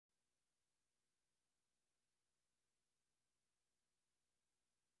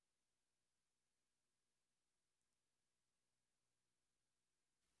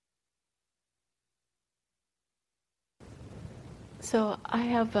So I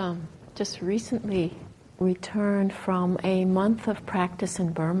have just recently returned from a month of practice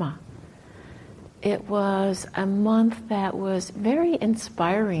in Burma. It was a month that was very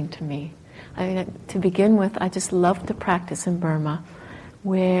inspiring to me. I mean, to begin with, I just loved the practice in Burma,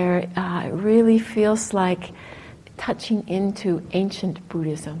 where it really feels like touching into ancient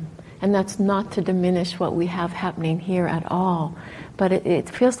Buddhism. And that's not to diminish what we have happening here at all, but it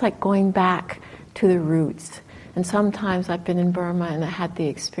feels like going back to the roots. And sometimes I've been in Burma and I had the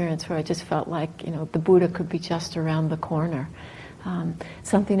experience where I just felt like, the Buddha could be just around the corner.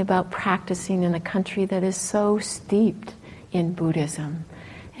 Something about practicing in a country that is so steeped in Buddhism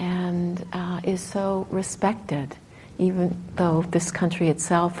and is so respected, even though this country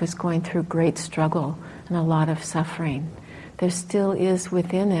itself is going through great struggle and a lot of suffering. There still is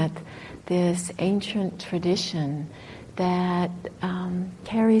within it this ancient tradition that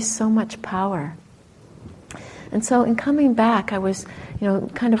carries so much power. And so in coming back, I was,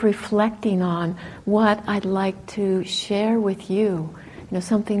 kind of reflecting on what I'd like to share with you,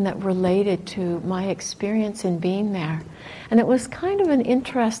 something that related to my experience in being there. And it was kind of an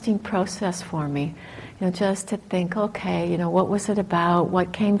interesting process for me, just to think, okay, what was it about?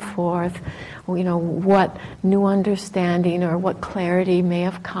 What came forth? What new understanding or what clarity may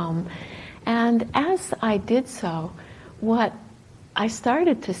have come? And as I did so, what I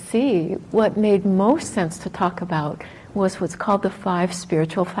started to see, what made most sense to talk about was what's called the 5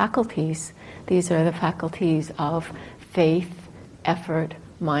 spiritual faculties. These are the faculties of faith, effort,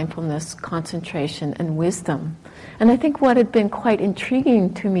 mindfulness, concentration, and wisdom. And I think what had been quite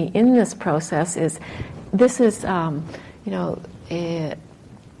intriguing to me in this process is this is, a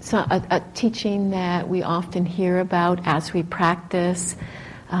teaching that we often hear about as we practice.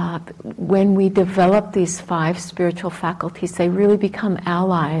 When we develop these 5 spiritual faculties, they really become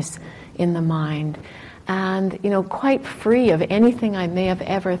allies in the mind. And, quite free of anything I may have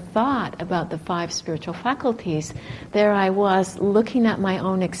ever thought about the 5 spiritual faculties, there I was looking at my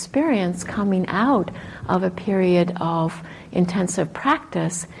own experience coming out of a period of intensive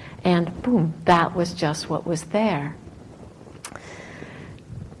practice, and boom, that was just what was there.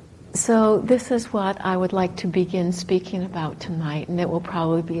 So this is what I would like to begin speaking about tonight, and it will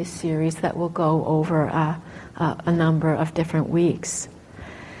probably be a series that will go over a number of different weeks.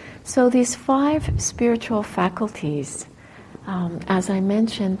 So these 5 spiritual faculties, as I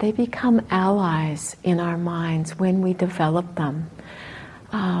mentioned, they become allies in our minds when we develop them.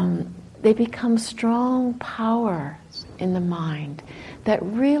 They become strong powers in the mind that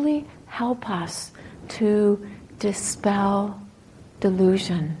really help us to dispel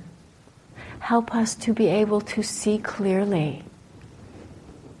delusion, help us to be able to see clearly.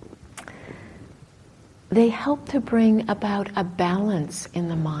 They help to bring about a balance in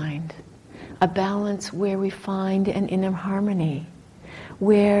the mind, a balance where we find an inner harmony,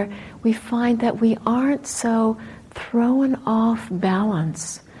 where we find that we aren't so thrown off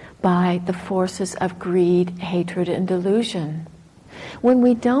balance by the forces of greed, hatred, and delusion. When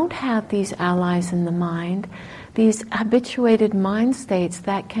we don't have these allies in the mind, these habituated mind states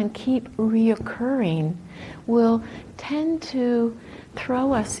that can keep reoccurring will tend to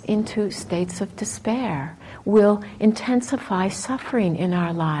throw us into states of despair, will intensify suffering in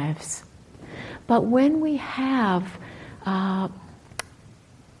our lives. But when we have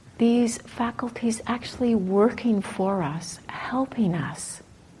these faculties actually working for us, helping us,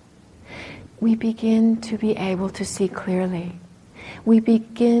 we begin to be able to see clearly. We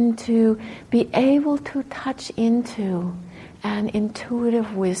begin to be able to touch into an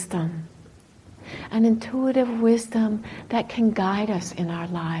intuitive wisdom that can guide us in our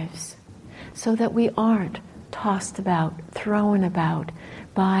lives so that we aren't tossed about, thrown about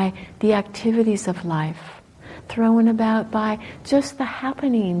by the activities of life, thrown about by just the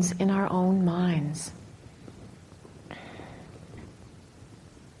happenings in our own minds.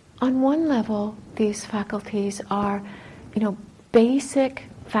 On one level, these faculties are, basic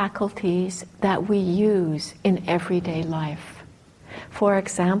faculties that we use in everyday life. For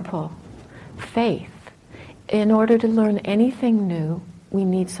example, faith. In order to learn anything new, we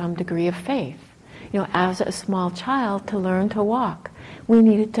need some degree of faith. As a small child, to learn to walk, we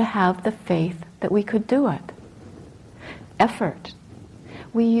needed to have the faith that we could do it. Effort.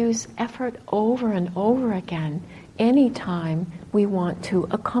 We use effort over and over again anytime we want to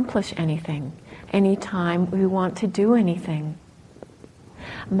accomplish anything, anytime we want to do anything.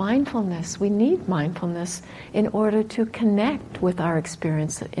 Mindfulness, we need mindfulness in order to connect with our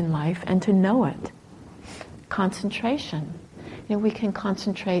experience in life and to know it. Concentration. We can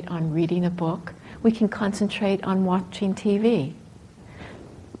concentrate on reading a book. We can concentrate on watching TV.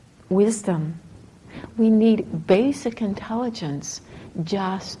 Wisdom. We need basic intelligence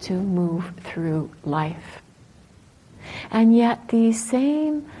just to move through life. And yet these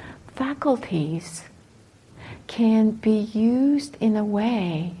same faculties can be used in a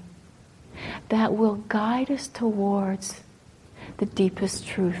way that will guide us towards the deepest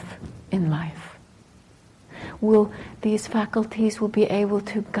truth in life. These faculties will be able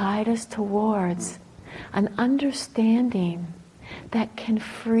to guide us towards an understanding that can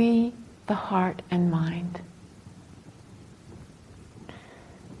free the heart and mind.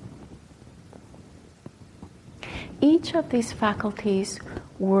 Each of these faculties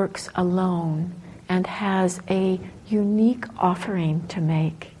works alone and has a unique offering to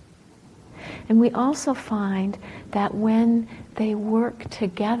make. And we also find that when they work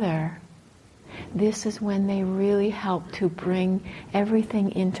together, this is when they really help to bring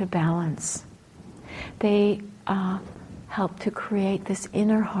everything into balance. They help to create this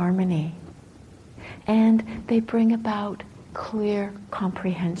inner harmony, and they bring about clear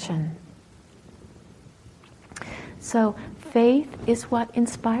comprehension. So faith is what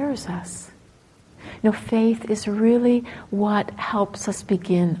inspires us. Faith is really what helps us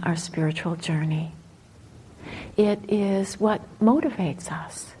begin our spiritual journey. It is what motivates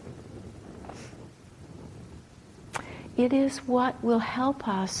us. It is what will help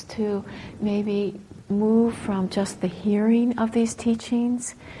us to maybe move from just the hearing of these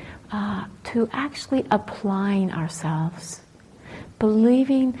teachings to actually applying ourselves,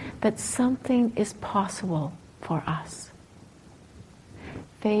 believing that something is possible for us.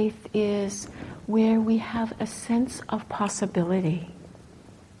 Faith is where we have a sense of possibility.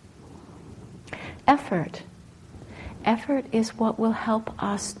 Effort is what will help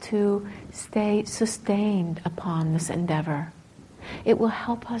us to stay sustained upon this endeavor. It will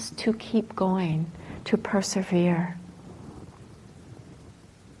help us to keep going, to persevere.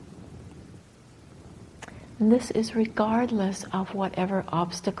 And this is regardless of whatever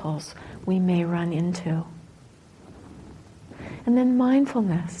obstacles we may run into. And then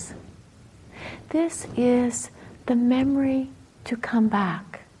mindfulness. This is the memory to come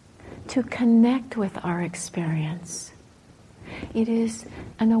back, to connect with our experience. It is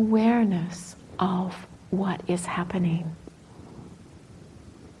an awareness of what is happening.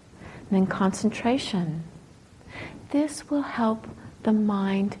 And then concentration. This will help the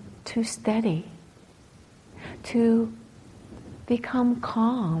mind to steady, to become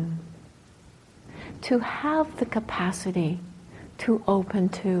calm, to have the capacity to open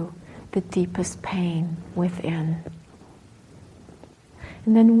to the deepest pain within.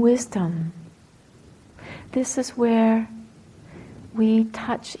 And then wisdom. This is where we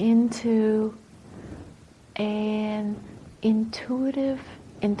touch into an intuitive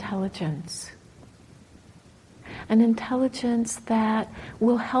intelligence. An intelligence that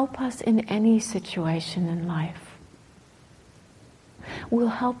will help us in any situation in life. Will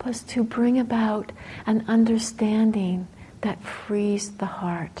help us to bring about an understanding that frees the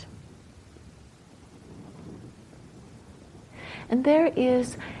heart. And there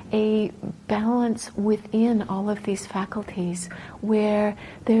is a balance within all of these faculties where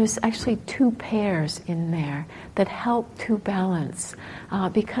there's actually two pairs in there that help to balance.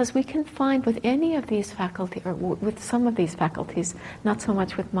 Because we can find with any of these faculties, or with some of these faculties, not so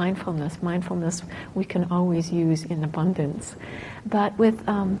much with mindfulness. Mindfulness we can always use in abundance. But with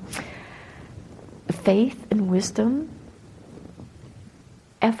faith and wisdom,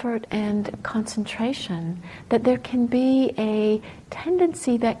 effort and concentration, that there can be a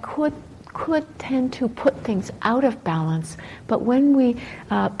tendency that could tend to put things out of balance, but when we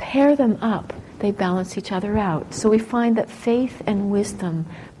pair them up, they balance each other out. So we find that faith and wisdom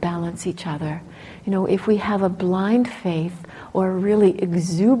balance each other. If we have a blind faith or a really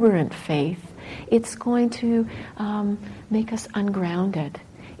exuberant faith, it's going to make us ungrounded.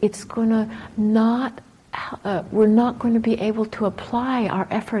 It's going to we're not going to be able to apply our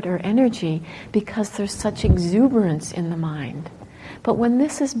effort or energy because there's such exuberance in the mind. But when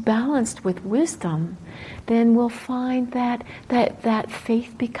this is balanced with wisdom, then we'll find that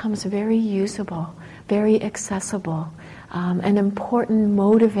faith becomes very usable, very accessible, an important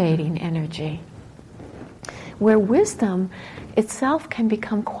motivating energy. Where wisdom itself can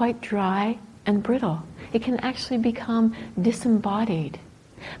become quite dry and brittle. It can actually become disembodied.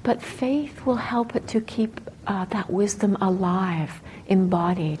 But faith will help it to keep that wisdom alive,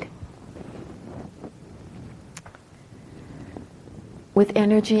 embodied. With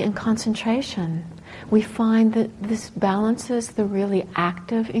energy and concentration, we find that this balances the really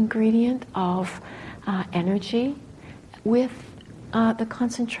active ingredient of energy with the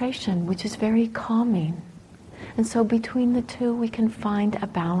concentration, which is very calming. And so between the two, we can find a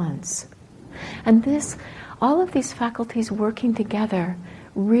balance. And all of these faculties working together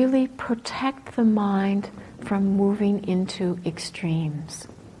really protect the mind from moving into extremes.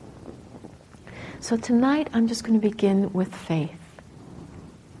 So tonight I'm just going to begin with faith.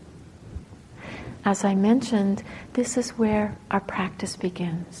 As I mentioned, this is where our practice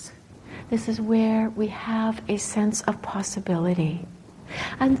begins. This is where we have a sense of possibility.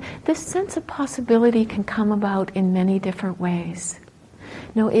 And this sense of possibility can come about in many different ways.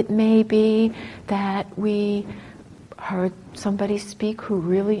 It may be that we heard somebody speak who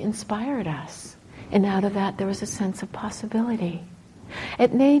really inspired us, and out of that there was a sense of possibility.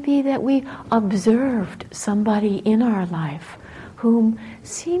 It may be that we observed somebody in our life whom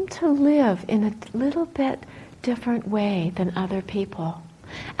seemed to live in a little bit different way than other people.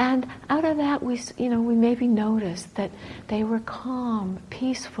 And out of that we maybe noticed that they were calm,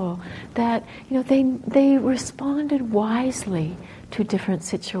 peaceful, that they responded wisely to different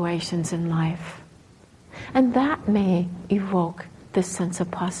situations in life. And that may evoke this sense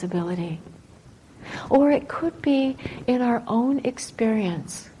of possibility. Or it could be in our own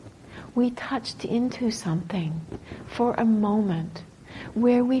experience. We touched into something for a moment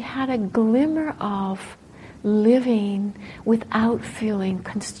where we had a glimmer of living without feeling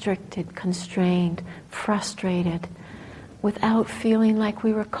constricted, constrained, frustrated, without feeling like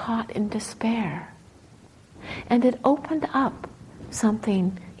we were caught in despair. And it opened up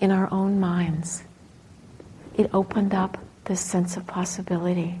something in our own minds. It opened up this sense of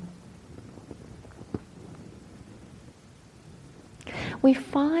possibility. We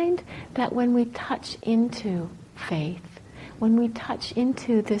find that when we touch into faith, when we touch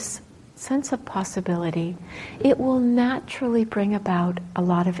into this sense of possibility, it will naturally bring about a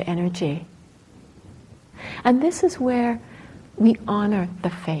lot of energy. And this is where we honor the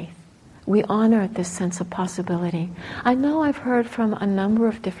faith. We honor this sense of possibility. I know I've heard from a number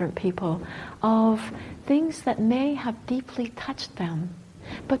of different people of things that may have deeply touched them,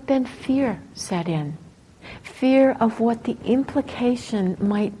 but then fear set in. Fear of what the implication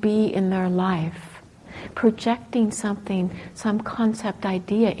might be in their life. Projecting something, some concept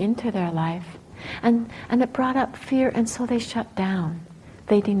idea into their life. And it brought up fear, and so they shut down.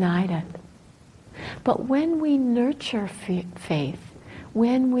 They denied it. But when we nurture faith,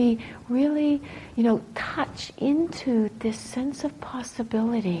 when we really, touch into this sense of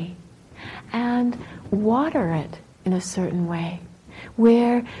possibility and water it in a certain way,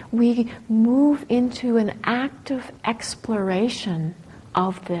 where we move into an active exploration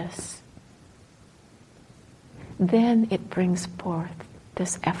of this, then it brings forth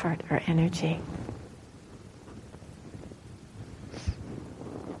this effort or energy.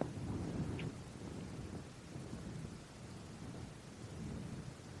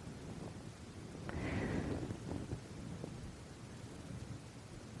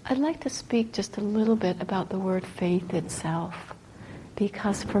 I'd like to speak just a little bit about the word faith itself,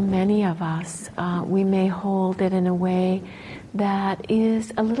 because for many of us, we may hold it in a way that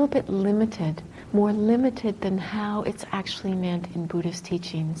is a little bit limited, more limited than how it's actually meant in Buddhist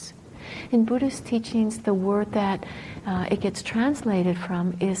teachings. In Buddhist teachings, the word that it gets translated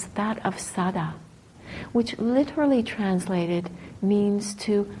from is that of sada, which literally translated means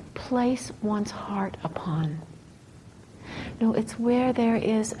to place one's heart upon. It's where there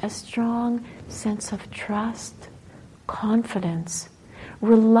is a strong sense of trust, confidence,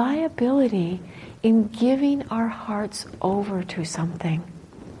 reliability in giving our hearts over to something.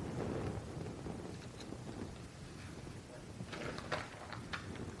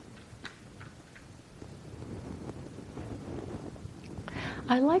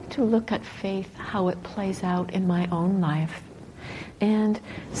 I like to look at faith, how it plays out in my own life. And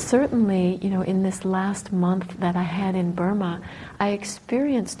certainly, in this last month that I had in Burma, I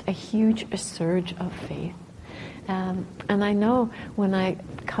experienced a huge surge of faith. And I know when I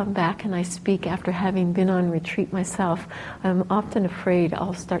come back and I speak after having been on retreat myself, I'm often afraid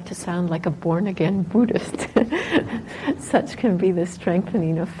I'll start to sound like a born-again Buddhist. Such can be the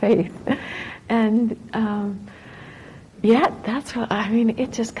strengthening of faith. And that's what,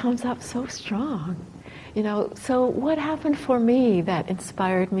 it just comes up so strong. So what happened for me that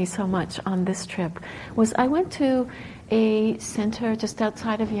inspired me so much on this trip was I went to a center just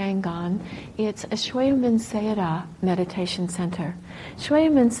outside of Yangon. It's a Shweyamin Sayadaw meditation center.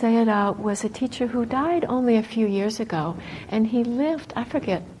 Shweyamin Sayadaw was a teacher who died only a few years ago, and he lived, I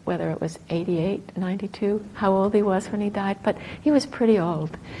forget whether it was 88, 92, how old he was when he died, but he was pretty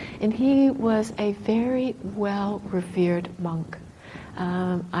old. And he was a very well-revered monk.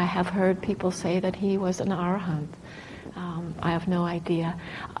 I have heard people say that he was an arahant. I have no idea.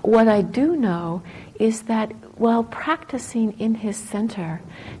 What I do know is that while practicing in his center,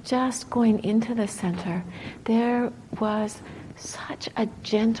 just going into the center, there was such a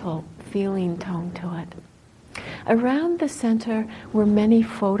gentle feeling tone to it. Around the center were many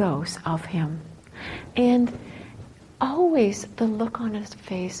photos of him, and always the look on his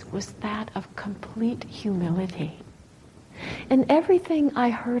face was that of complete humility. And everything I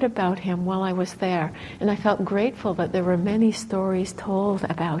heard about him while I was there, and I felt grateful that there were many stories told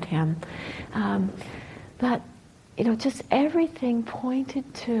about him, but just everything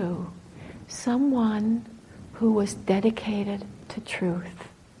pointed to someone who was dedicated to truth,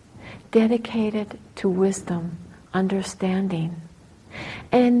 dedicated to wisdom, understanding,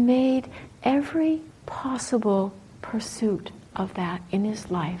 and made every possible pursuit of that in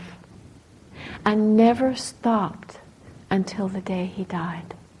his life, and never stopped until the day he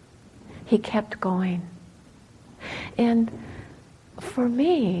died. He kept going. And for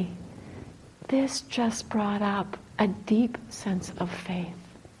me, this just brought up a deep sense of faith.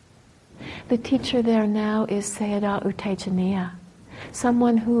 The teacher there now is Sayadaw U Tejaniya,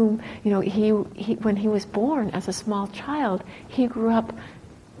 someone whom, he when he was born as a small child, he grew up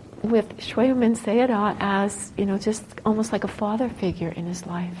with Shwemen Sayadaw as, just almost like a father figure in his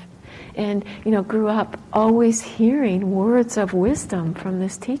life. And, grew up always hearing words of wisdom from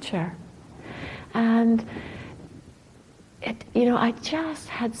this teacher. And, I just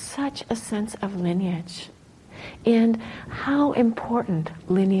had such a sense of lineage and how important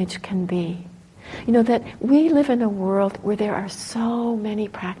lineage can be. That we live in a world where there are so many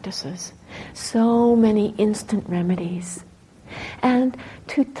practices, so many instant remedies. And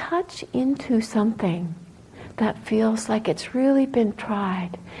to touch into something that feels like it's really been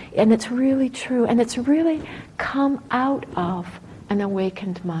tried, and it's really true, and it's really come out of an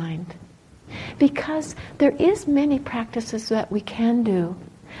awakened mind. Because there is many practices that we can do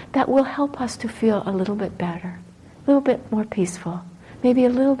that will help us to feel a little bit better, a little bit more peaceful, maybe a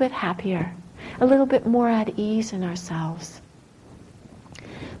little bit happier, a little bit more at ease in ourselves.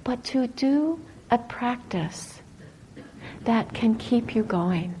 But to do a practice that can keep you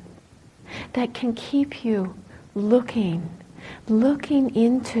going, that can keep you looking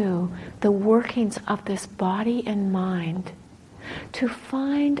into the workings of this body and mind, to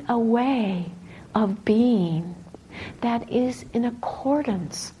find a way of being that is in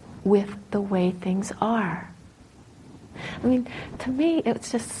accordance with the way things are. To me,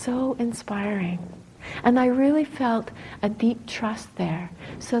 it's just so inspiring. And I really felt a deep trust there,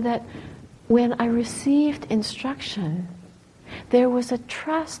 so that when I received instruction, there was a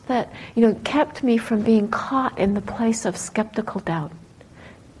trust that, kept me from being caught in the place of skeptical doubt.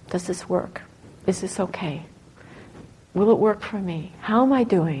 Does this work? Is this okay? Will it work for me? How am I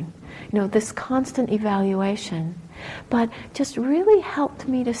doing? This constant evaluation. But just really helped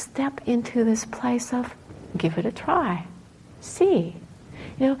me to step into this place of give it a try. See.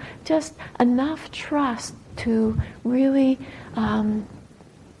 Just enough trust to really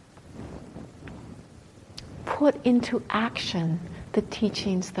put into action the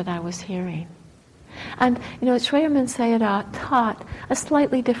teachings that I was hearing. And, Shwemen Sayadaw taught a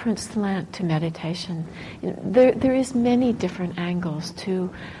slightly different slant to meditation. There is many different angles to,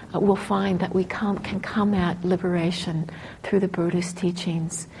 we'll find that we can come at liberation through the Buddhist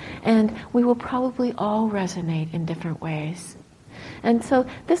teachings. And we will probably all resonate in different ways. And so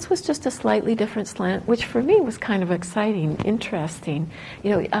this was just a slightly different slant, which for me was kind of exciting, interesting.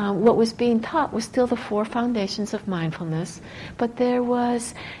 What was being taught was still the 4 foundations of mindfulness, but there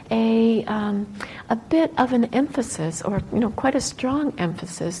was a bit of an emphasis, or quite a strong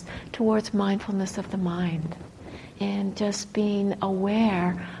emphasis, towards mindfulness of the mind, and just being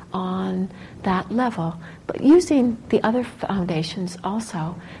aware on that level, but using the other foundations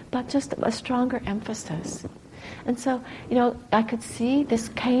also, but just a stronger emphasis. And so, I could see this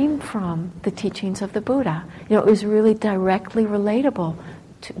came from the teachings of the Buddha. It was really directly relatable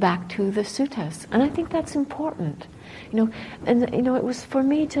back to the suttas. And I think that's important. It was for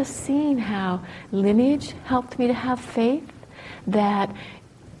me just seeing how lineage helped me to have faith, that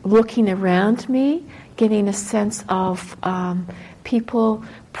looking around me, getting a sense of people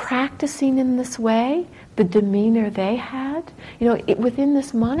practicing in this way, the demeanor they had. Within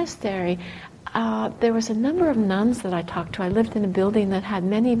this monastery, there was a number of nuns that I talked to. I lived in a building that had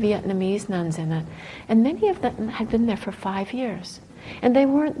many Vietnamese nuns in it, and many of them had been there for 5 years. And they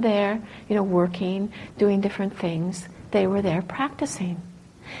weren't there, working, doing different things. They were there practicing.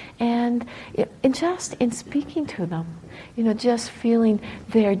 And just in speaking to them, just feeling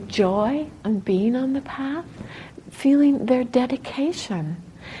their joy on being on the path, feeling their dedication.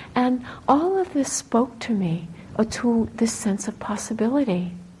 And all of this spoke to me, to this sense of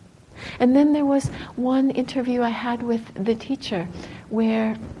possibility. And then there was one interview I had with the teacher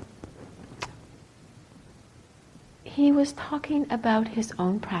where he was talking about his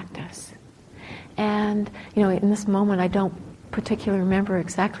own practice. And, in this moment I don't particularly remember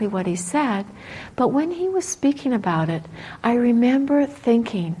exactly what he said, but when he was speaking about it, I remember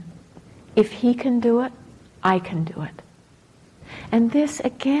thinking, if he can do it, I can do it. And this,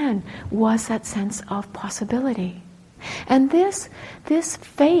 again, was that sense of possibility. And this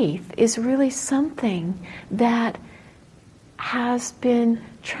faith is really something that has been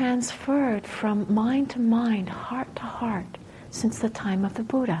transferred from mind to mind, heart to heart, since the time of the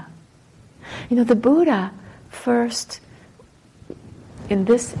Buddha. The Buddha first, in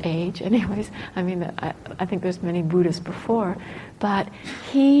this age, anyways, I think there's many Buddhas before, but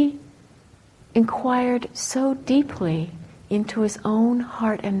he inquired so deeply into his own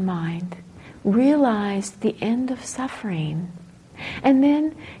heart and mind, realized the end of suffering, and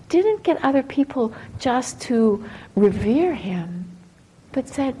then didn't get other people just to revere him, but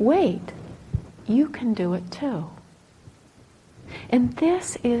said, wait, you can do it too. And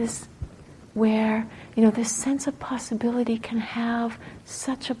this is where, this sense of possibility can have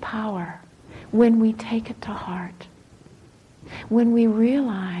such a power when we take it to heart, when we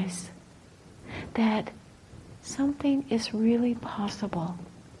realize that something is really possible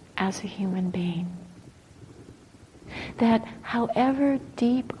as a human being. That however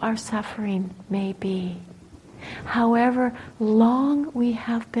deep our suffering may be, however long we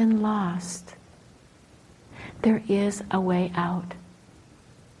have been lost, there is a way out.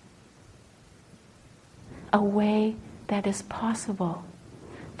 A way that is possible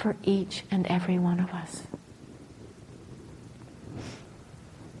for each and every one of us.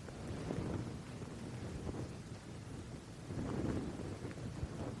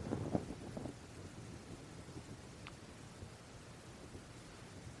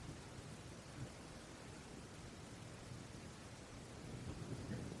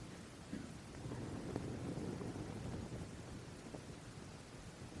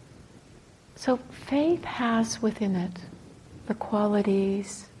 So faith has within it the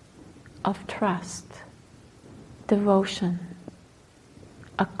qualities of trust, devotion,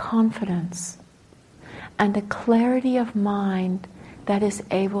 a confidence, and a clarity of mind that is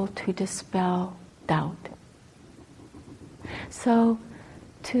able to dispel doubt. So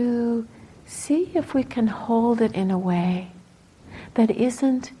to see if we can hold it in a way that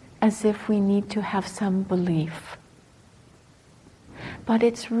isn't as if we need to have some belief, but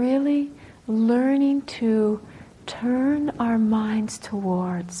it's really learning to turn our minds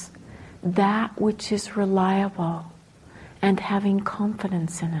towards that which is reliable and having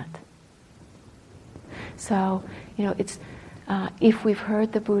confidence in it. So, it's if we've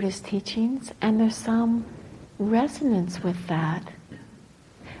heard the Buddha's teachings and there's some resonance with that,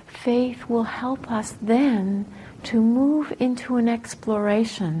 faith will help us then to move into an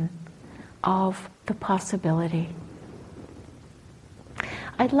exploration of the possibility.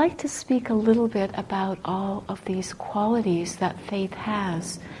 I'd like to speak a little bit about all of these qualities that faith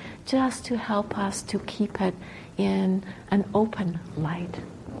has, just to help us to keep it in an open light.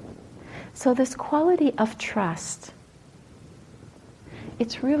 So this quality of trust,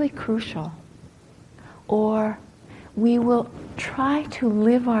 it's really crucial. Or we will try to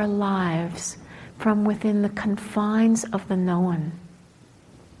live our lives from within the confines of the known,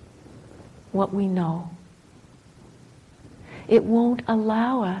 what we know. It won't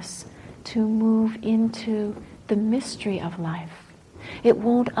allow us to move into the mystery of life. It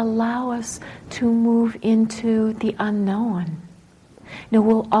won't allow us to move into the unknown. No,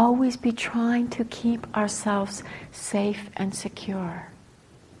 we'll always be trying to keep ourselves safe and secure.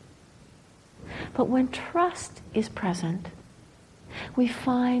 But when trust is present, we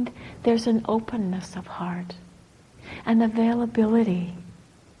find there's an openness of heart, an availability.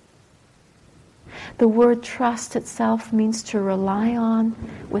 The word trust itself means to rely on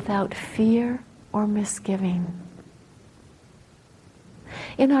without fear or misgiving.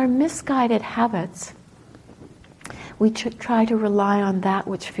 In our misguided habits, we try to rely on that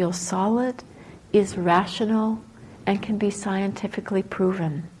which feels solid, is rational, and can be scientifically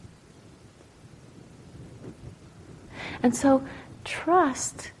proven. And so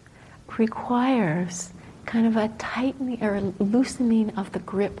trust requires kind of a tightening or a loosening of the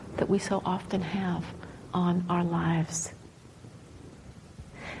grip that we so often have on our lives.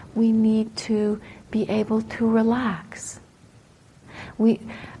 We need to be able to relax.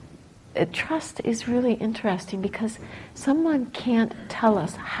 Trust is really interesting because someone can't tell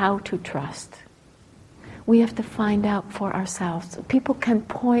us how to trust. we have to find out for ourselves. People can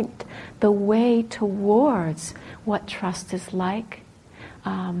point the way towards what trust is like,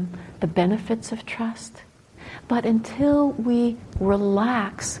 the benefits of trust. But until we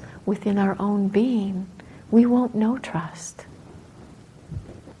relax within our own being, we won't know trust.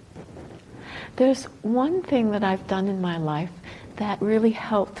 There's one thing that I've done in my life that really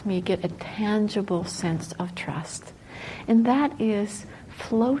helped me get a tangible sense of trust, and that is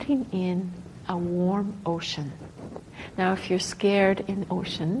floating in a warm ocean. Now, if you're scared in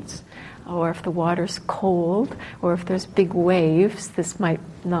oceans, or if the water's cold, or if there's big waves, this might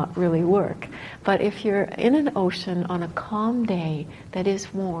not really work. But if you're in an ocean on a calm day that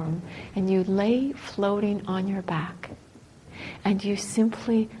is warm, and you lay floating on your back, and you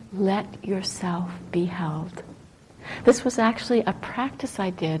simply let yourself be held. This was actually a practice I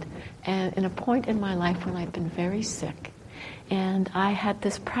did in a point in my life when I'd been very sick. And I had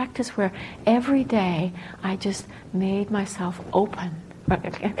this practice where every day I just made myself open. I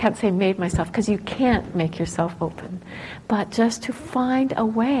can't say made myself, because you can't make yourself open. But just to find a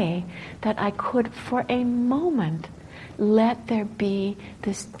way that I could, for a moment, let there be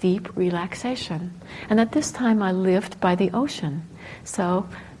this deep relaxation. And at this time I lived by the ocean. So,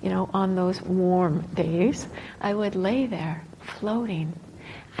 on those warm days, I would lay there floating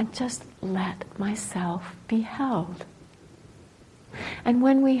and just let myself be held. And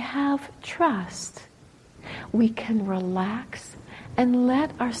when we have trust, we can relax and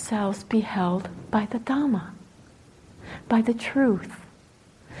let ourselves be held by the Dhamma, by the truth,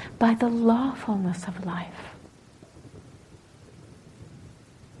 by the lawfulness of life.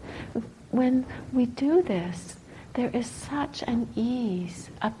 When we do this, there is such an ease,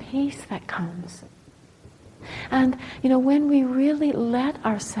 a peace that comes. And, when we really let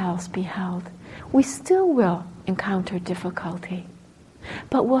ourselves be held, we still will encounter difficulty.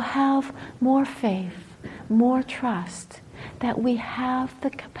 But we'll have more faith, more trust that we have the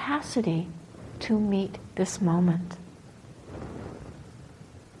capacity to meet this moment.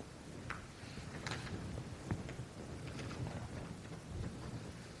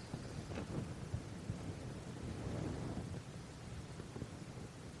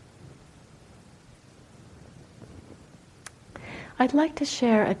 I'd like to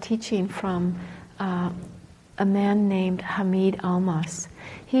share a teaching from a man named Hamid Almas.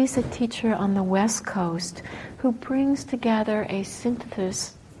 He's a teacher on the West Coast who brings together a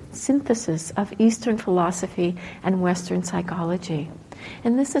synthesis of Eastern philosophy and Western psychology.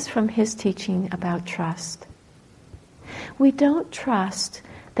 And this is from his teaching about trust. We don't trust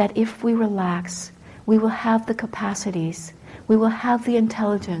that if we relax, we will have the capacities, we will have the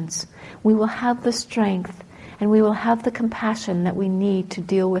intelligence, we will have the strength, and we will have the compassion that we need to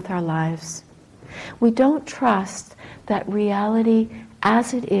deal with our lives. We don't trust that reality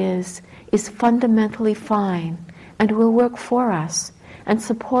as it is fundamentally fine and will work for us and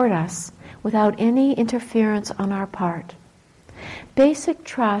support us without any interference on our part. Basic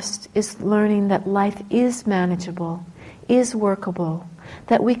trust is learning that life is manageable, is workable,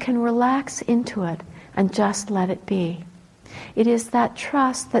 that we can relax into it and just let it be. It is that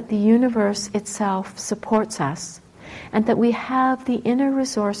trust that the universe itself supports us, and that we have the inner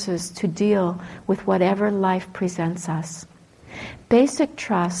resources to deal with whatever life presents us. Basic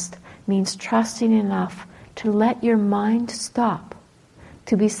trust means trusting enough to let your mind stop,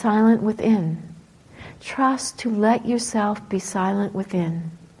 to be silent within. Trust to let yourself be silent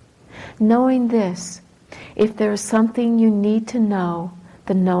within. Knowing this, if there is something you need to know,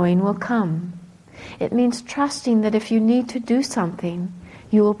 the knowing will come. It means trusting that if you need to do something,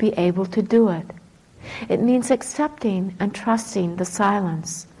 you will be able to do it. It means accepting and trusting the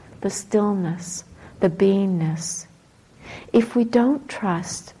silence, the stillness, the beingness. If we don't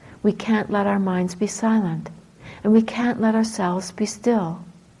trust, we can't let our minds be silent, and we can't let ourselves be still.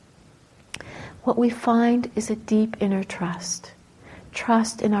 What we find is a deep inner trust,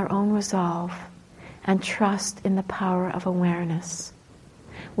 trust in our own resolve, and trust in the power of awareness.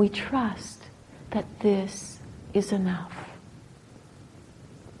 We trust that this is enough.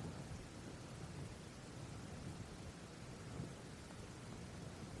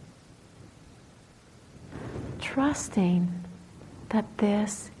 Trusting that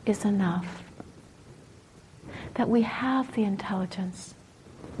this is enough, that we have the intelligence,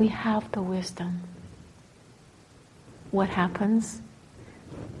 we have the wisdom. What happens?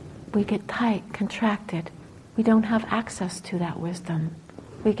 We get tight, contracted. We don't have access to that wisdom.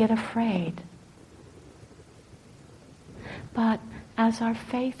 We get afraid. But as our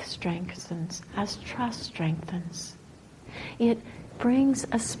faith strengthens, as trust strengthens, it brings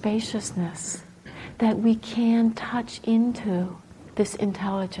a spaciousness that we can touch into this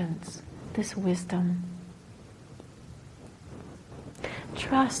intelligence, this wisdom.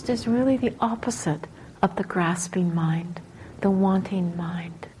 Trust is really the opposite of the grasping mind, the wanting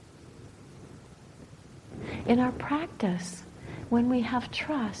mind. In our practice, when we have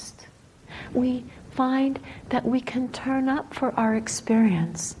trust, we find that we can turn up for our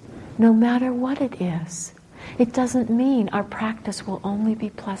experience no matter what it is. It doesn't mean our practice will only be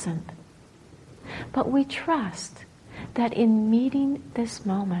pleasant. But we trust that in meeting this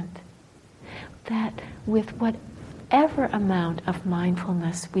moment, that with whatever amount of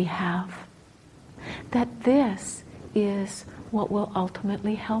mindfulness we have, that this is what will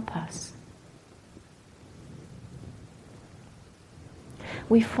ultimately help us.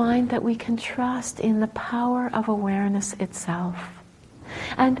 We find that we can trust in the power of awareness itself.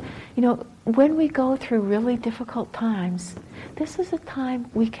 And, when we go through really difficult times, this is a time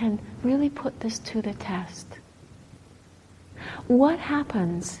we can really put this to the test. What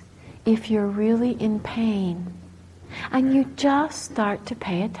happens if you're really in pain and you just start to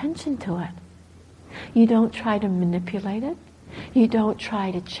pay attention to it? You don't try to manipulate it. You don't try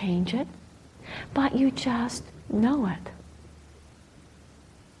to change it. But you just know it.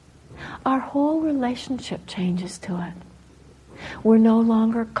 Our whole relationship changes to it. We're no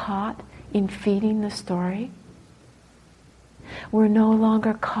longer caught in feeding the story. We're no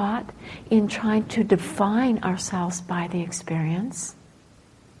longer caught in trying to define ourselves by the experience.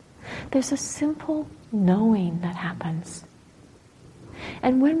 There's a simple knowing that happens.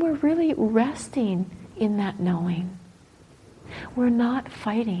 And when we're really resting in that knowing, we're not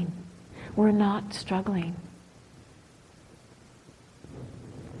fighting, we're not struggling.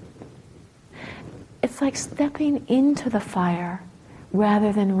 It's like stepping into the fire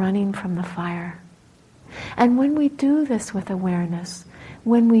rather than running from the fire. And when we do this with awareness,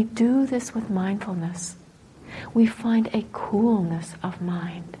 when we do this with mindfulness, we find a coolness of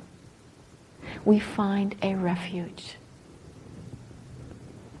mind. We find a refuge.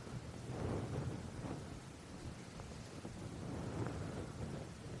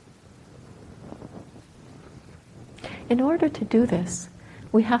 In order to do this,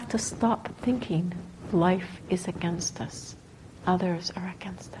 we have to stop thinking life is against us. Others are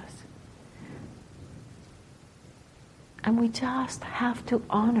against us. And we just have to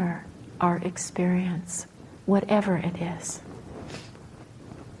honor our experience, whatever it is.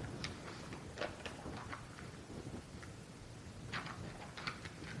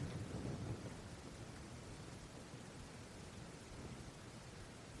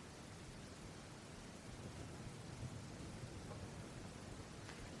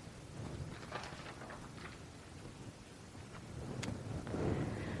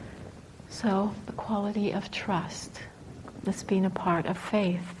 So, the quality of trust, this being a part of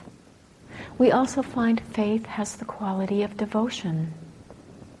faith. We also find faith has the quality of devotion.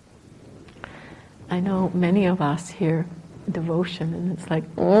 I know many of us hear devotion and it's like,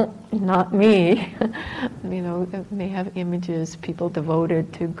 not me. May have images, people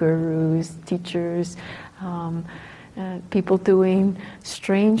devoted to gurus, teachers, people doing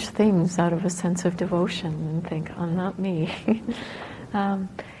strange things out of a sense of devotion and think, not me.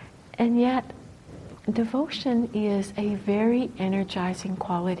 And yet, devotion is a very energizing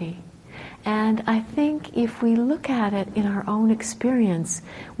quality. And I think if we look at it in our own experience,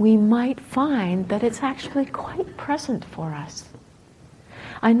 we might find that it's actually quite present for us.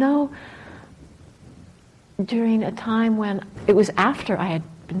 I know during a time when it was after I had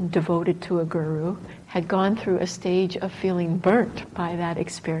been devoted to a guru, had gone through a stage of feeling burnt by that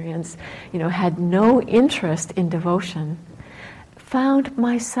experience, had no interest in devotion, found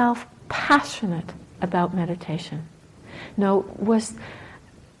myself passionate about meditation. Was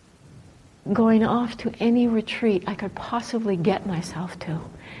going off to any retreat I could possibly get myself to,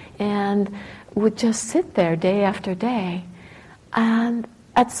 and would just sit there day after day, and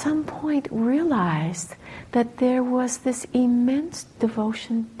at some point realized that there was this immense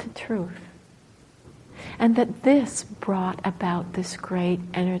devotion to truth, and that this brought about this great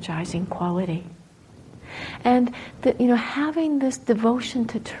energizing quality. And that, having this devotion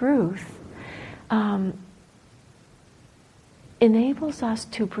to truth enables us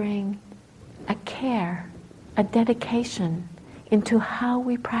to bring a care, a dedication into how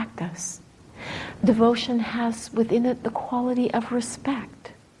we practice. Devotion has within it the quality of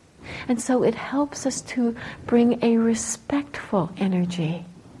respect. And so it helps us to bring a respectful energy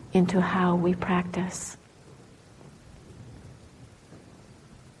into how we practice.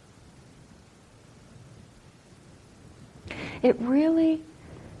 It really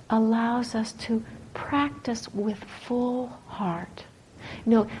allows us to practice with full heart.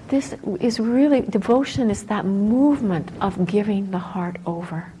 This is really, devotion is that movement of giving the heart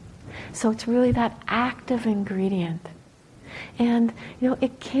over. So it's really that active ingredient. And,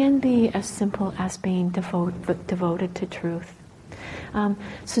 it can be as simple as being devoted to truth.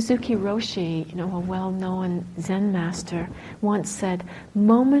 Suzuki Roshi, a well-known Zen master, once said,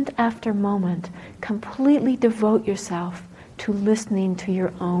 moment after moment, completely devote yourself to listening to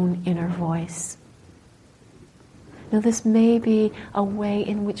your own inner voice. Now, this may be a way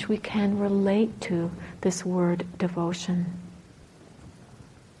in which we can relate to this word devotion.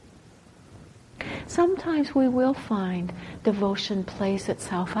 Sometimes we will find devotion plays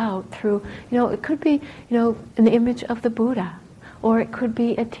itself out through, it could be, an image of the Buddha, or it could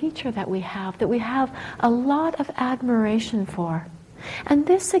be a teacher that we have a lot of admiration for. And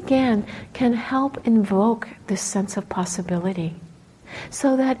this, again, can help invoke this sense of possibility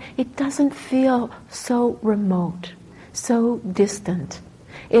so that it doesn't feel so remote, so distant.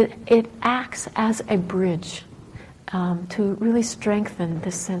 It acts as a bridge to really strengthen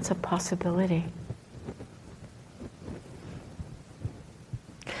this sense of possibility.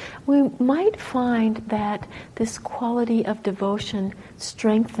 We might find that this quality of devotion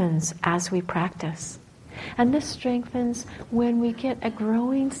strengthens as we practice. And this strengthens when we get a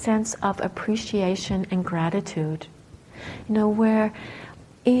growing sense of appreciation and gratitude. Where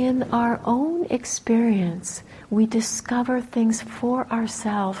in our own experience, we discover things for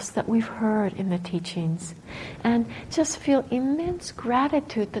ourselves that we've heard in the teachings and just feel immense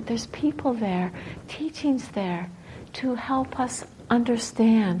gratitude that there's people there, teachings there, to help us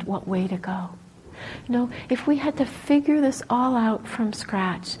understand what way to go. If we had to figure this all out from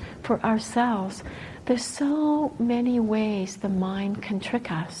scratch for ourselves, there's so many ways the mind can trick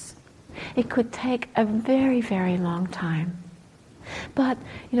us. It could take a very, very long time. But,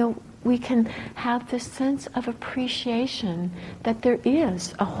 we can have this sense of appreciation that there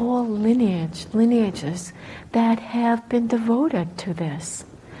is a whole lineages that have been devoted to this.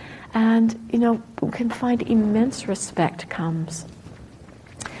 And, we can find immense respect comes.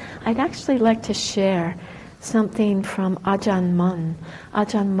 I'd actually like to share something from Ajahn Mun.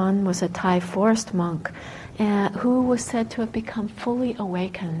 Ajahn Mun was a Thai forest monk who was said to have become fully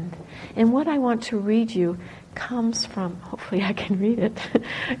awakened. And what I want to read you comes from, hopefully I can read it,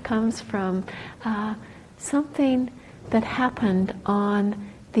 comes from something that happened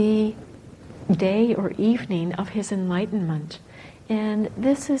on the day or evening of his enlightenment. And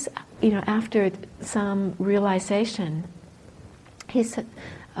this is, after some realization. He said,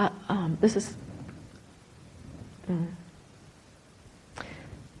 this is...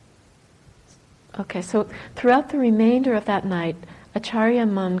 Okay, so throughout the remainder of that night, Acharya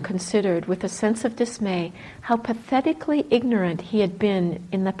Mun considered with a sense of dismay how pathetically ignorant he had been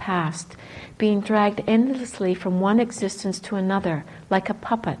in the past, being dragged endlessly from one existence to another, like a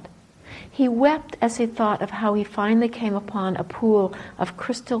puppet. He wept as he thought of how he finally came upon a pool of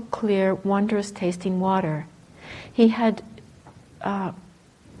crystal clear, wondrous tasting water. He had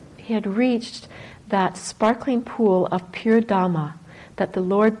reached that sparkling pool of pure Dhamma that the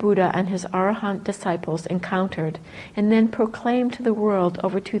Lord Buddha and his Arahant disciples encountered and then proclaimed to the world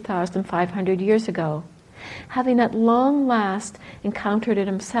over 2,500 years ago. Having at long last encountered it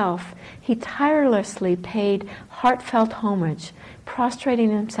himself, he tirelessly paid heartfelt homage, prostrating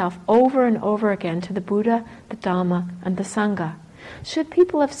himself over and over again to the Buddha, the Dhamma, and the Sangha. Should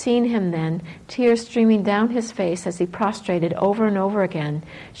people have seen him then, tears streaming down his face as he prostrated over and over again,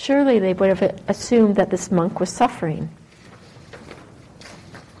 surely they would have assumed that this monk was suffering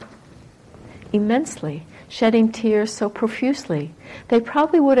immensely, shedding tears so profusely. They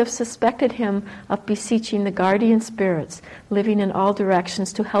probably would have suspected him of beseeching the guardian spirits living in all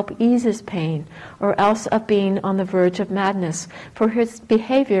directions to help ease his pain, or else of being on the verge of madness, for his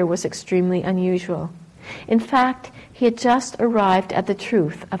behavior was extremely unusual. In fact, he had just arrived at the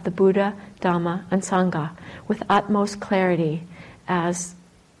truth of the Buddha, Dhamma, and Sangha with utmost clarity, as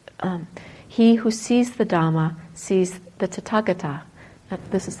he who sees the Dhamma sees the Tathagata.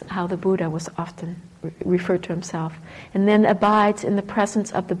 This is how the Buddha was often referred to himself, and then abides in the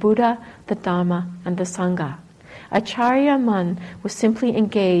presence of the Buddha, the Dhamma, and the Sangha. Acharya Mun was simply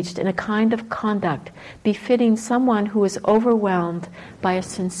engaged in a kind of conduct befitting someone who is overwhelmed by a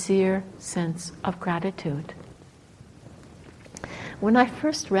sincere sense of gratitude. When I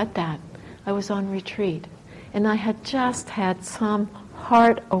first read that, I was on retreat, and I had just had some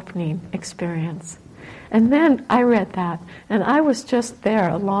heart-opening experience. And then I read that, and I was just there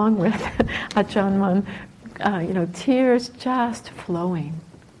along with Ajahn Mun, tears just flowing.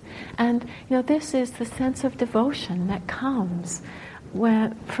 And, this is the sense of devotion that comes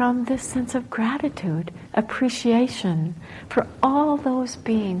from this sense of gratitude, appreciation for all those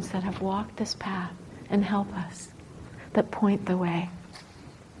beings that have walked this path and help us, that point the way.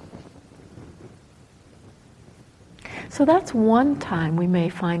 So that's one time we may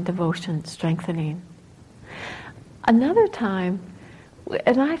find devotion strengthening. Another time,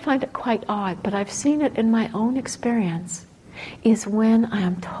 and I find it quite odd, but I've seen it in my own experience, is when I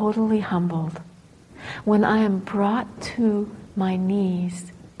am totally humbled, when I am brought to my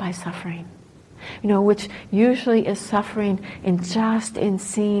knees by suffering. Which usually is suffering in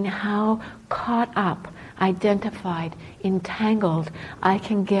seeing how caught up, identified, entangled I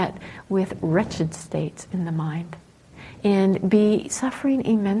can get with wretched states in the mind and be suffering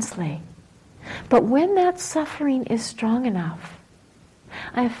immensely. But when that suffering is strong enough,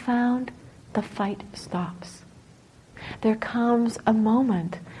 I have found the fight stops. There comes a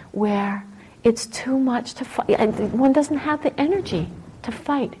moment where it's too much to fight. One doesn't have the energy to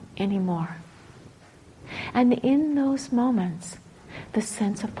fight anymore. And in those moments, the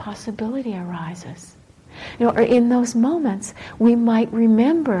sense of possibility arises. Or in those moments, we might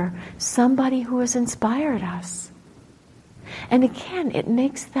remember somebody who has inspired us. And again, it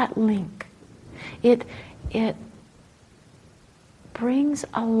makes that link. It brings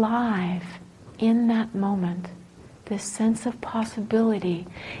alive in that moment this sense of possibility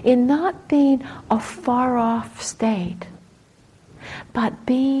in not being a far-off state, but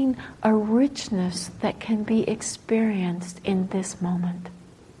being a richness that can be experienced in this moment.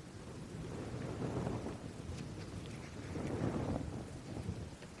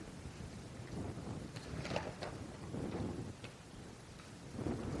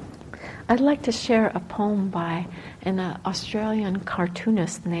 I'd like to share a poem by an Australian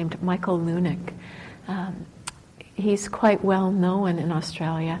cartoonist named Michael Lunick. He's quite well known in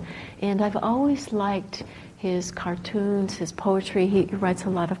Australia, and I've always liked his cartoons, his poetry. He writes a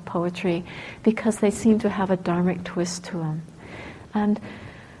lot of poetry because they seem to have a dharmic twist to them. And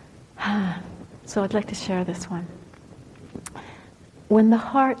so I'd like to share this one. When the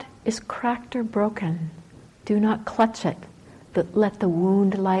heart is cracked or broken, do not clutch it, but let the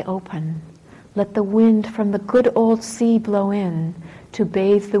wound lie open. Let the wind from the good old sea blow in to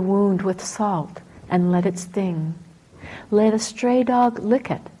bathe the wound with salt and let it sting. Let a stray dog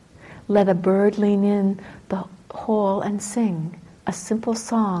lick it. Let a bird lean in the hole and sing a simple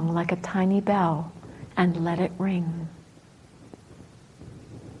song like a tiny bell, and let it ring.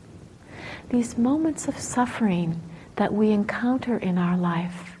 These moments of suffering that we encounter in our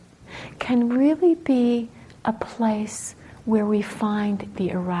life can really be a place where we find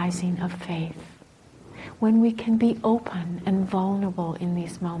the arising of faith, when we can be open and vulnerable in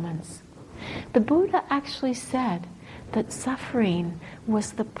these moments. The Buddha actually said that suffering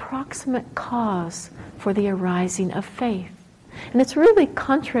was the proximate cause for the arising of faith. And it's really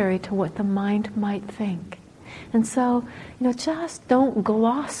contrary to what the mind might think. And so, just don't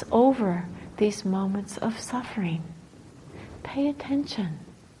gloss over these moments of suffering. Pay attention.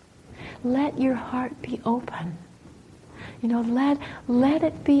 Let your heart be open. Let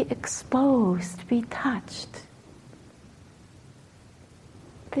it be exposed, be touched.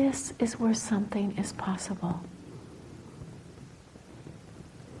 This is where something is possible.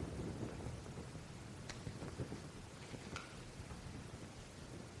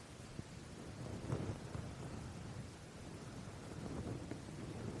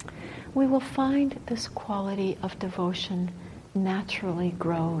 We will find this quality of devotion naturally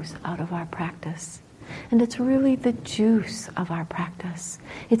grows out of our practice. And it's really the juice of our practice.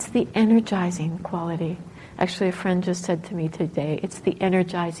 It's the energizing quality. Actually, a friend just said to me today, it's the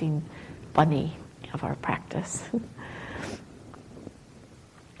energizing bunny of our practice.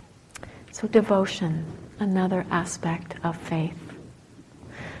 So devotion, another aspect of faith.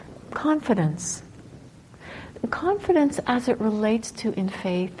 Confidence. Confidence as it relates to in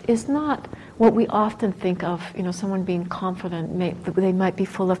faith is not what we often think of, someone being confident. They might be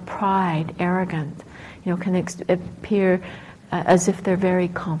full of pride, arrogant, can appear as if they're very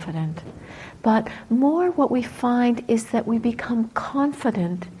confident. But more what we find is that we become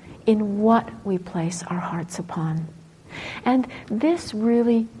confident in what we place our hearts upon. And this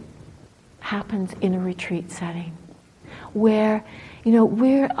really happens in a retreat setting, where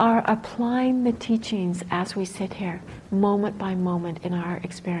we are applying the teachings as we sit here, moment by moment in our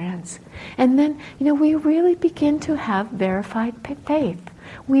experience. And then, we really begin to have verified faith.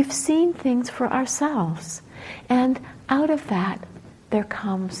 We've seen things for ourselves. And out of that, there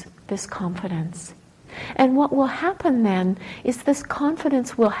comes this confidence. And what will happen then is this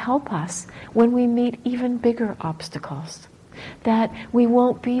confidence will help us when we meet even bigger obstacles. That we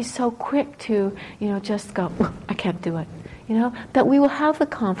won't be so quick to, just go, I can't do it. That we will have the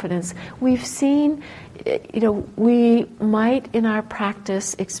confidence. We've seen, we might in our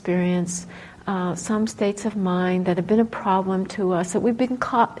practice experience some states of mind that have been a problem to us, that we've been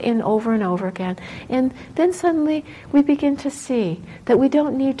caught in over and over again. And then suddenly we begin to see that we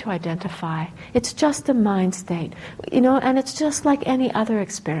don't need to identify. It's just a mind state, and it's just like any other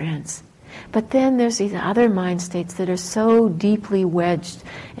experience. But then there's these other mind states that are so deeply wedged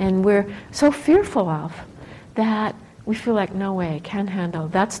and we're so fearful of that we feel like, no way, can't handle,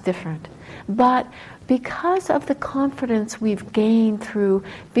 that's different. But because of the confidence we've gained through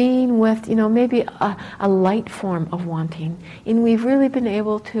being with, maybe a light form of wanting, and we've really been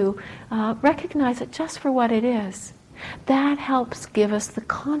able to recognize it just for what it is, that helps give us the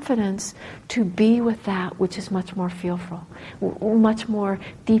confidence to be with that which is much more fearful, much more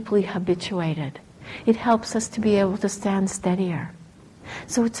deeply habituated. It helps us to be able to stand steadier.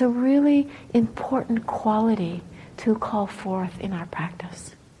 So it's a really important quality to call forth in our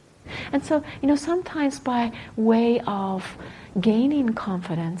practice. And so, sometimes by way of gaining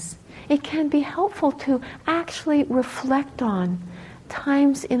confidence, it can be helpful to actually reflect on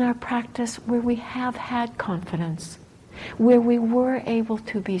times in our practice where we have had confidence, where we were able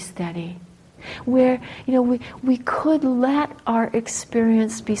to be steady, where, we could let our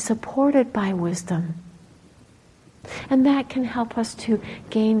experience be supported by wisdom. And that can help us to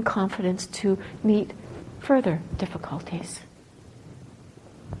gain confidence to meet further difficulties.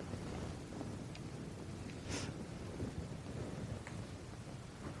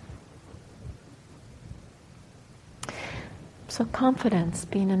 So confidence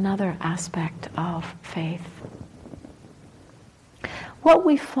being another aspect of faith. What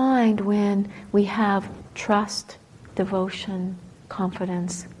we find when we have trust, devotion,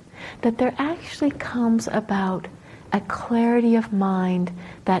 confidence, that there actually comes about a clarity of mind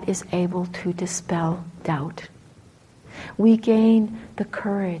that is able to dispel doubt. We gain the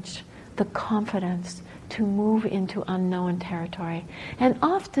courage, the confidence to move into unknown territory. And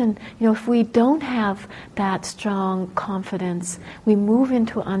often, if we don't have that strong confidence, we move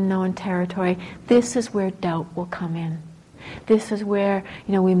into unknown territory, this is where doubt will come in. This is where,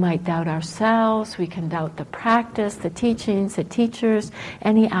 we might doubt ourselves, we can doubt the practice, the teachings, the teachers,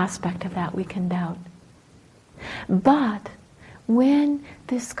 any aspect of that we can doubt. But when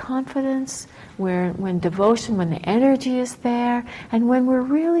this confidence, when devotion, when the energy is there, and when we're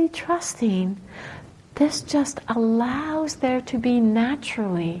really trusting, this just allows there to be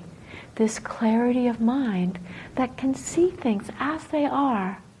naturally this clarity of mind that can see things as they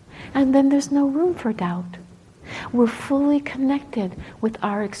are, and then there's no room for doubt. We're fully connected with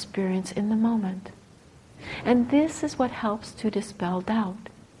our experience in the moment. And this is what helps to dispel doubt.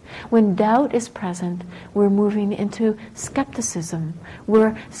 When doubt is present, we're moving into skepticism.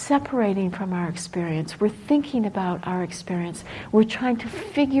 We're separating from our experience. We're thinking about our experience. We're trying to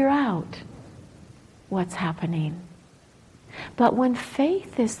figure out what's happening. But when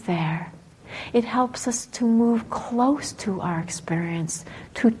faith is there, it helps us to move close to our experience,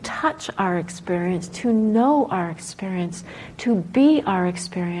 to touch our experience, to know our experience, to be our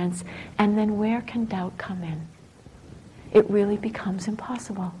experience, and then where can doubt come in? It really becomes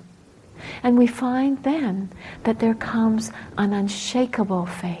impossible. And we find then that there comes an unshakable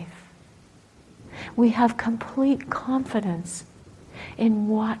faith. We have complete confidence in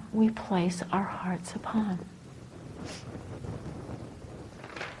what we place our hearts upon.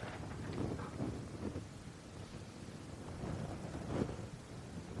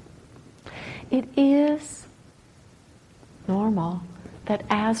 It is normal that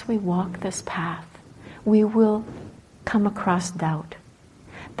as we walk this path, we will come across doubt.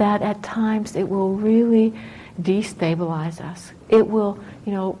 That at times it will really destabilize us. It will,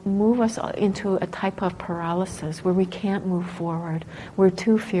 move us into a type of paralysis where we can't move forward. We're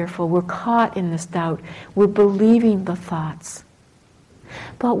too fearful. We're caught in this doubt. We're believing the thoughts.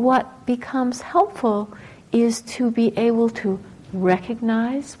 But what becomes helpful is to be able to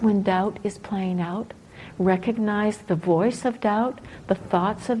recognize when doubt is playing out, recognize the voice of doubt, the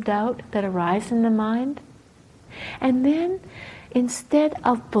thoughts of doubt that arise in the mind, and then instead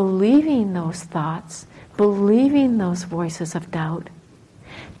of believing those thoughts, believing those voices of doubt,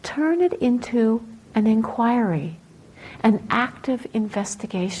 turn it into an inquiry, an active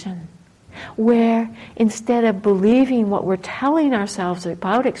investigation, where instead of believing what we're telling ourselves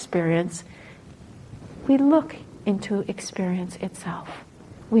about experience, we look into experience itself.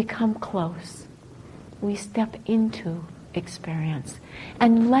 We come close. We step into experience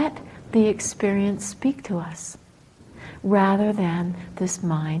and let the experience speak to us, rather than this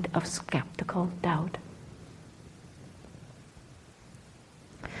mind of skeptical doubt.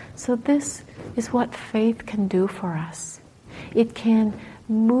 So this is what faith can do for us. It can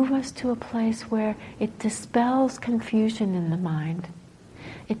move us to a place where it dispels confusion in the mind.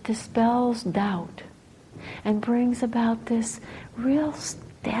 It dispels doubt and brings about this real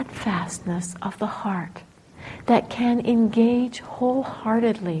steadfastness of the heart that can engage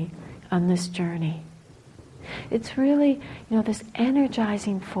wholeheartedly on this journey. It's really, this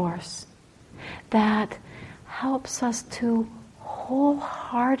energizing force that helps us to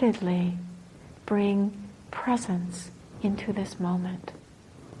wholeheartedly bring presence into this moment.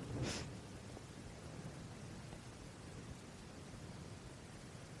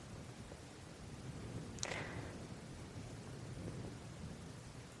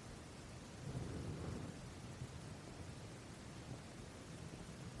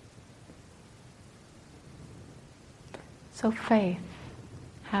 So faith,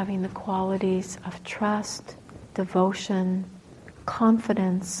 having the qualities of trust, devotion,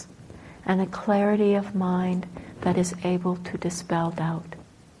 confidence, and a clarity of mind that is able to dispel doubt.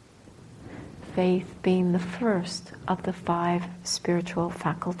 Faith being the first of the 5 spiritual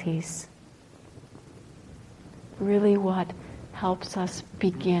faculties. Really what helps us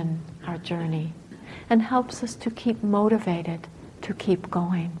begin our journey and helps us to keep motivated, to keep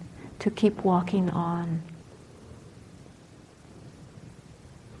going, to keep walking on.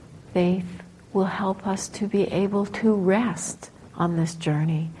 Faith will help us to be able to rest on this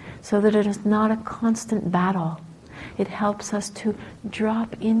journey so that it is not a constant battle. It helps us to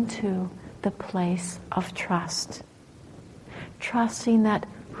drop into the place of trust. Trusting that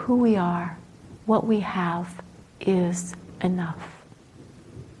who we are, what we have, is enough.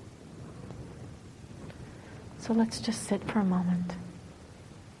 So let's just sit for a moment.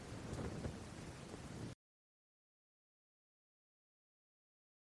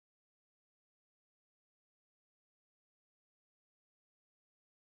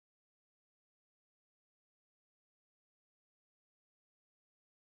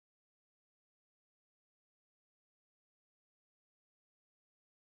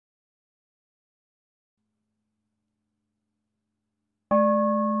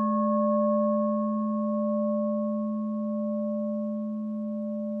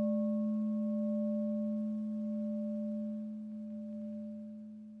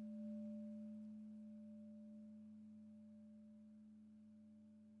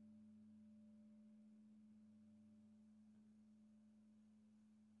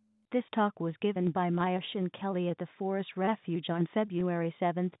 This talk was given by Myoshin Kelley at the Forest Refuge on February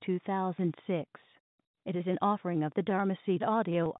 7, 2006. It is an offering of the Dharma Seed Audio